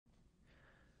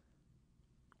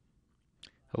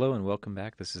Hello and welcome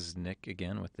back. This is Nick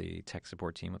again with the tech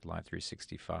support team with Live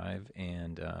 365,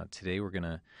 and today we're going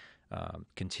to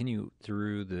continue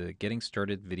through the Getting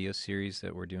Started video series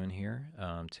that we're doing here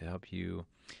to help you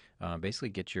basically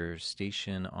get your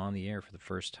station on the air for the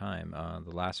first time.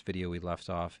 The last video we left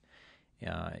off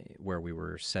where we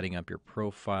were setting up your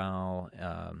profile,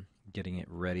 getting it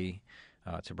ready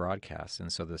to broadcast,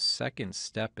 and so the second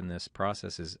step in this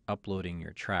process is uploading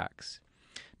your tracks.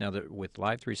 Now, with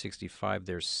Live 365,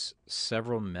 there's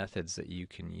several methods that you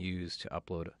can use to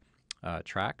upload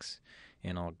tracks,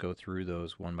 and I'll go through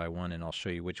those one by one, and I'll show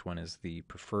you which one is the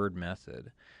preferred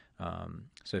method.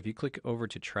 So if you click over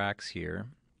to tracks here,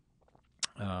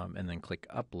 and then click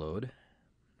upload,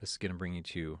 this is going to bring you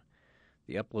to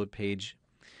the upload page.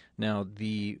 Now,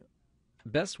 the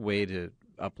best way to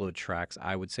upload tracks,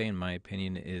 I would say in my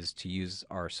opinion, is to use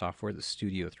our software, the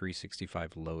Studio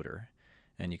 365 Loader.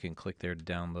 And you can click there to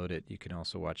download it. You can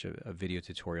also watch a video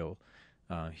tutorial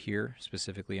here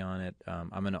specifically on it.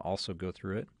 I'm going to also go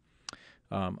through it.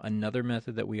 Another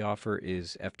method that we offer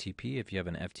is FTP. If you have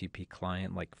an FTP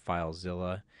client like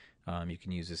FileZilla, you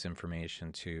can use this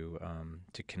information to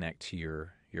connect to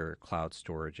your cloud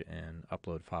storage and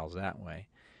upload files that way.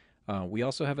 We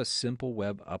also have a simple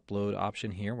web upload option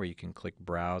here where you can click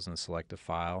Browse and select a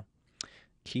file.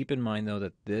 Keep in mind, though,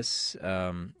 that this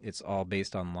it's all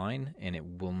based online, and it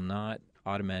will not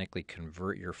automatically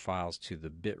convert your files to the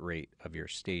bitrate of your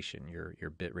station, your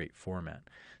bitrate format.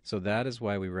 So that is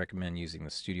why we recommend using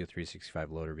the Studio 365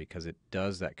 Loader, because it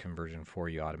does that conversion for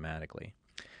you automatically.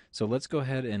 So let's go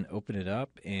ahead and open it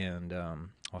up, and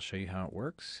I'll show you how it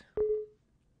works.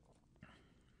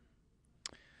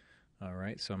 All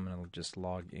right, so I'm going to just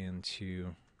log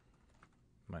into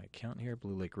my account here,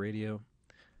 Blue Lake Radio.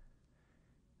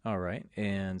 All right,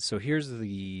 and so here's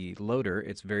the loader.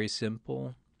 It's very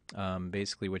simple.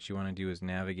 Basically what you want to do is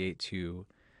navigate to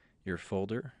your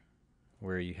folder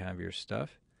where you have your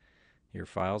stuff, your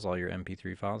files, all your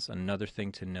MP3 files. Another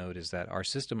thing to note is that our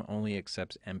system only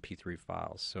accepts MP3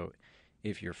 files. So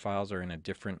if your files are in a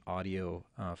different audio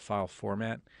file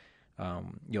format,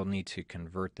 you'll need to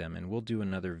convert them. And we'll do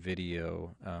another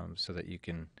video so that you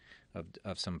can,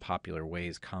 of some popular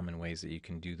ways, common ways that you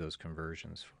can do those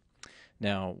conversions.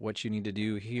 Now, what you need to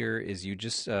do here is you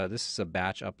just, this is a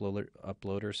batch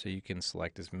uploader, so you can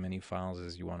select as many files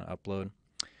as you want to upload.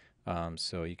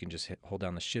 So you can just hold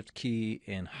down the Shift key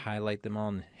and highlight them all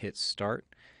and hit Start.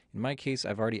 In my case,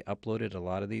 I've already uploaded a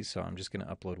lot of these, so I'm just going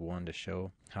to upload one to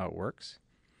show how it works.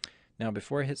 Now,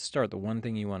 before I hit Start, the one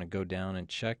thing you want to go down and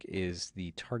check is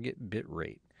the target bit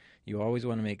rate. You always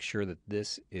want to make sure that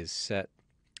this is set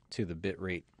to the bit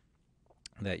rate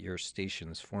that your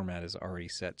station's format is already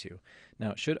set to. Now,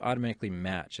 it should automatically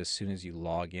match as soon as you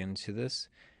log into this.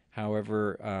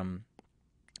 However,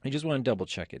 you just want to double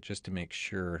check it just to make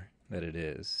sure that it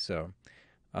is. So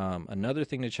another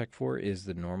thing to check for is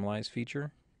the normalize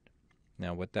feature.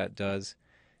 Now, what that does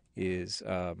is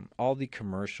all the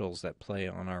commercials that play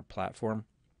on our platform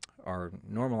are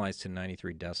normalized to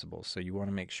 93 decibels. So you want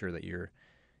to make sure that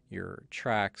your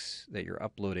tracks that you're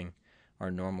uploading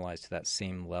are normalized to that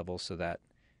same level, so that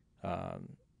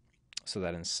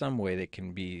in some way they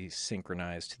can be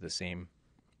synchronized to the same,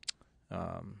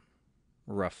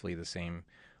 roughly the same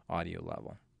audio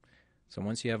level. So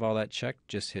once you have all that checked,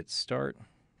 just hit Start.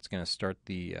 It's going to start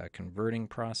the converting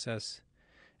process.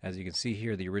 As you can see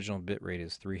here, the original bit rate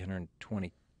is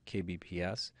 320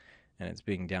 kbps, and it's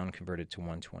being down converted to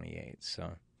 128.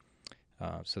 So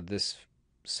this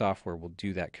software will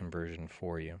do that conversion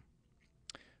for you.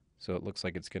 So it looks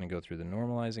like it's going to go through the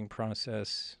normalizing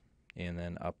process and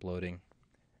then uploading.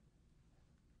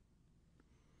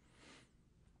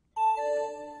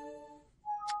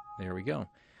 There we go.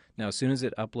 Now, as soon as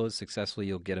it uploads successfully,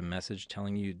 you'll get a message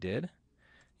telling you did.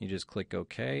 You just click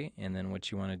OK, and then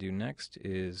what you want to do next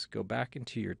is go back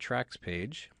into your tracks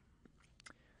page.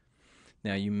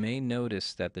 Now, you may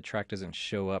notice that the track doesn't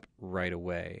show up right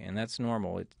away, and that's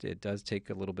normal. It does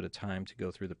take a little bit of time to go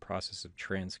through the process of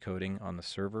transcoding on the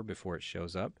server before it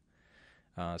shows up.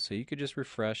 So you could just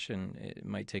refresh, and it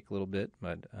might take a little bit,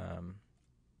 but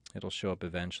it'll show up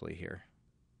eventually here.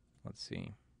 Let's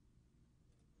see.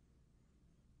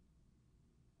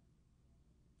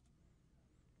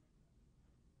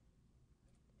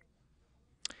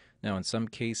 Now, in some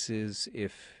cases,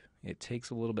 if it takes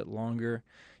a little bit longer,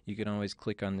 you can always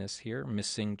click on this here,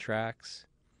 Missing Tracks,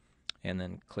 and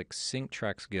then click Sync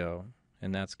Tracks Go,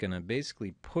 and that's going to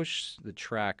basically push the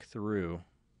track through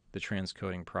the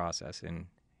transcoding process, and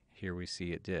here we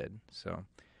see it did. So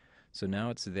now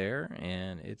it's there,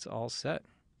 and it's all set.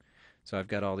 So I've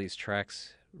got all these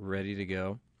tracks ready to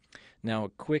go. Now, a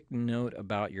quick note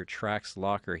about your tracks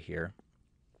locker here.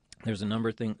 There's a number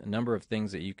of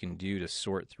things that you can do to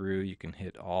sort through. You can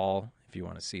hit all if you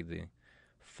want to see the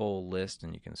full list,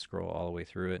 and you can scroll all the way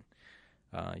through it.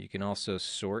 You can also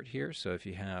sort here. So if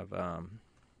you have a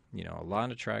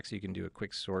lot of tracks, you can do a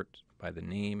quick sort by the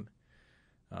name.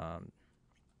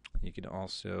 You can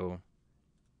also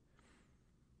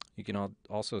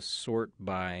sort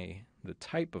by the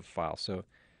type of file. So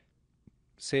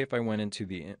say if I went into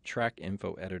the track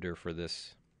info editor for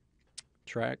this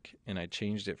track and I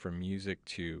changed it from music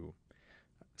to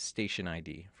station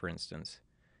ID, for instance.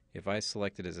 If I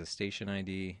select it as a station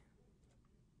ID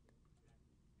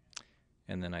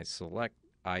and then I select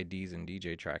IDs and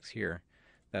DJ tracks here,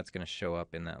 that's going to show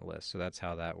up in that list. So that's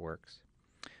how that works.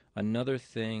 Another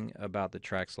thing about the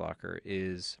tracks locker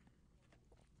is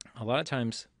a lot of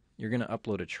times you're going to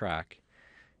upload a track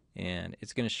and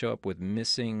it's going to show up with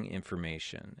missing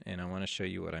information. And I want to show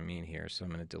you what I mean here. So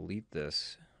I'm going to delete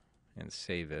this and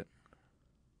save it.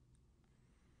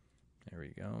 There we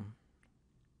go.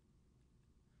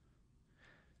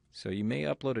 So you may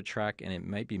upload a track and it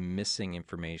might be missing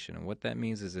information. And what that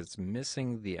means is it's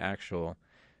missing the actual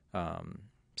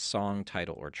song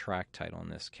title or track title in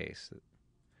this case.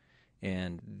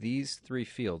 And these three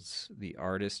fields, the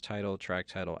artist title, track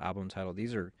title, album title,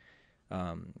 these are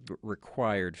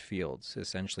required fields.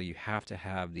 Essentially, you have to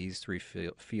have these three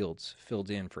fields filled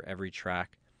in for every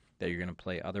track that you're going to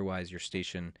play. Otherwise, your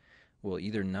station will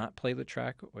either not play the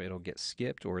track, or it'll get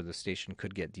skipped, or the station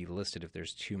could get delisted if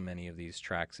there's too many of these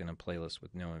tracks in a playlist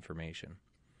with no information.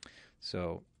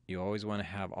 So you always want to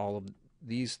have all of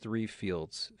these three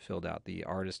fields filled out: the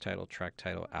artist title, track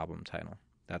title, album title.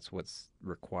 That's what's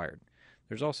required.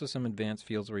 There's also some advanced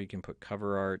fields where you can put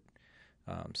cover art,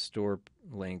 store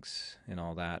links, and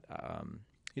all that.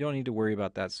 You don't need to worry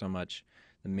about that so much.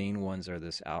 The main ones are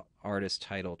this artist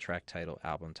title, track title,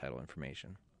 album title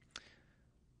information.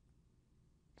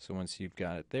 So once you've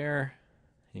got it there,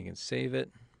 you can save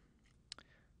it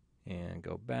and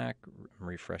go back. I'm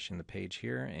refreshing the page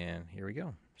here, and here we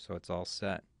go. So it's all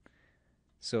set.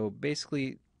 So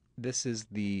basically, this is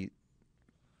the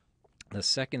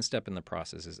second step in the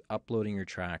process is uploading your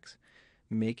tracks,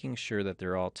 making sure that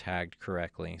they're all tagged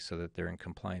correctly so that they're in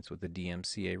compliance with the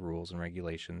DMCA rules and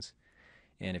regulations.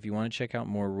 And if you want to check out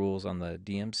more rules on the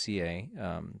DMCA,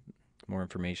 more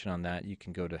information on that, you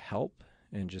can go to Help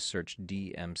and just search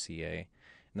DMCA, and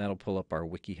that'll pull up our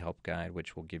Wiki Help Guide,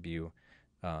 which will give you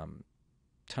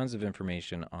tons of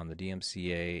information on the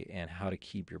DMCA and how to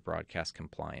keep your broadcast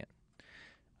compliant.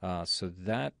 So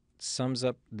that sums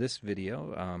up this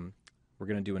video. We're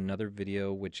going to do another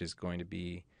video which is going to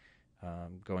be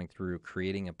going through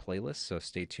creating a playlist, so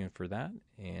stay tuned for that,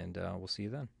 and we'll see you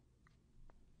then.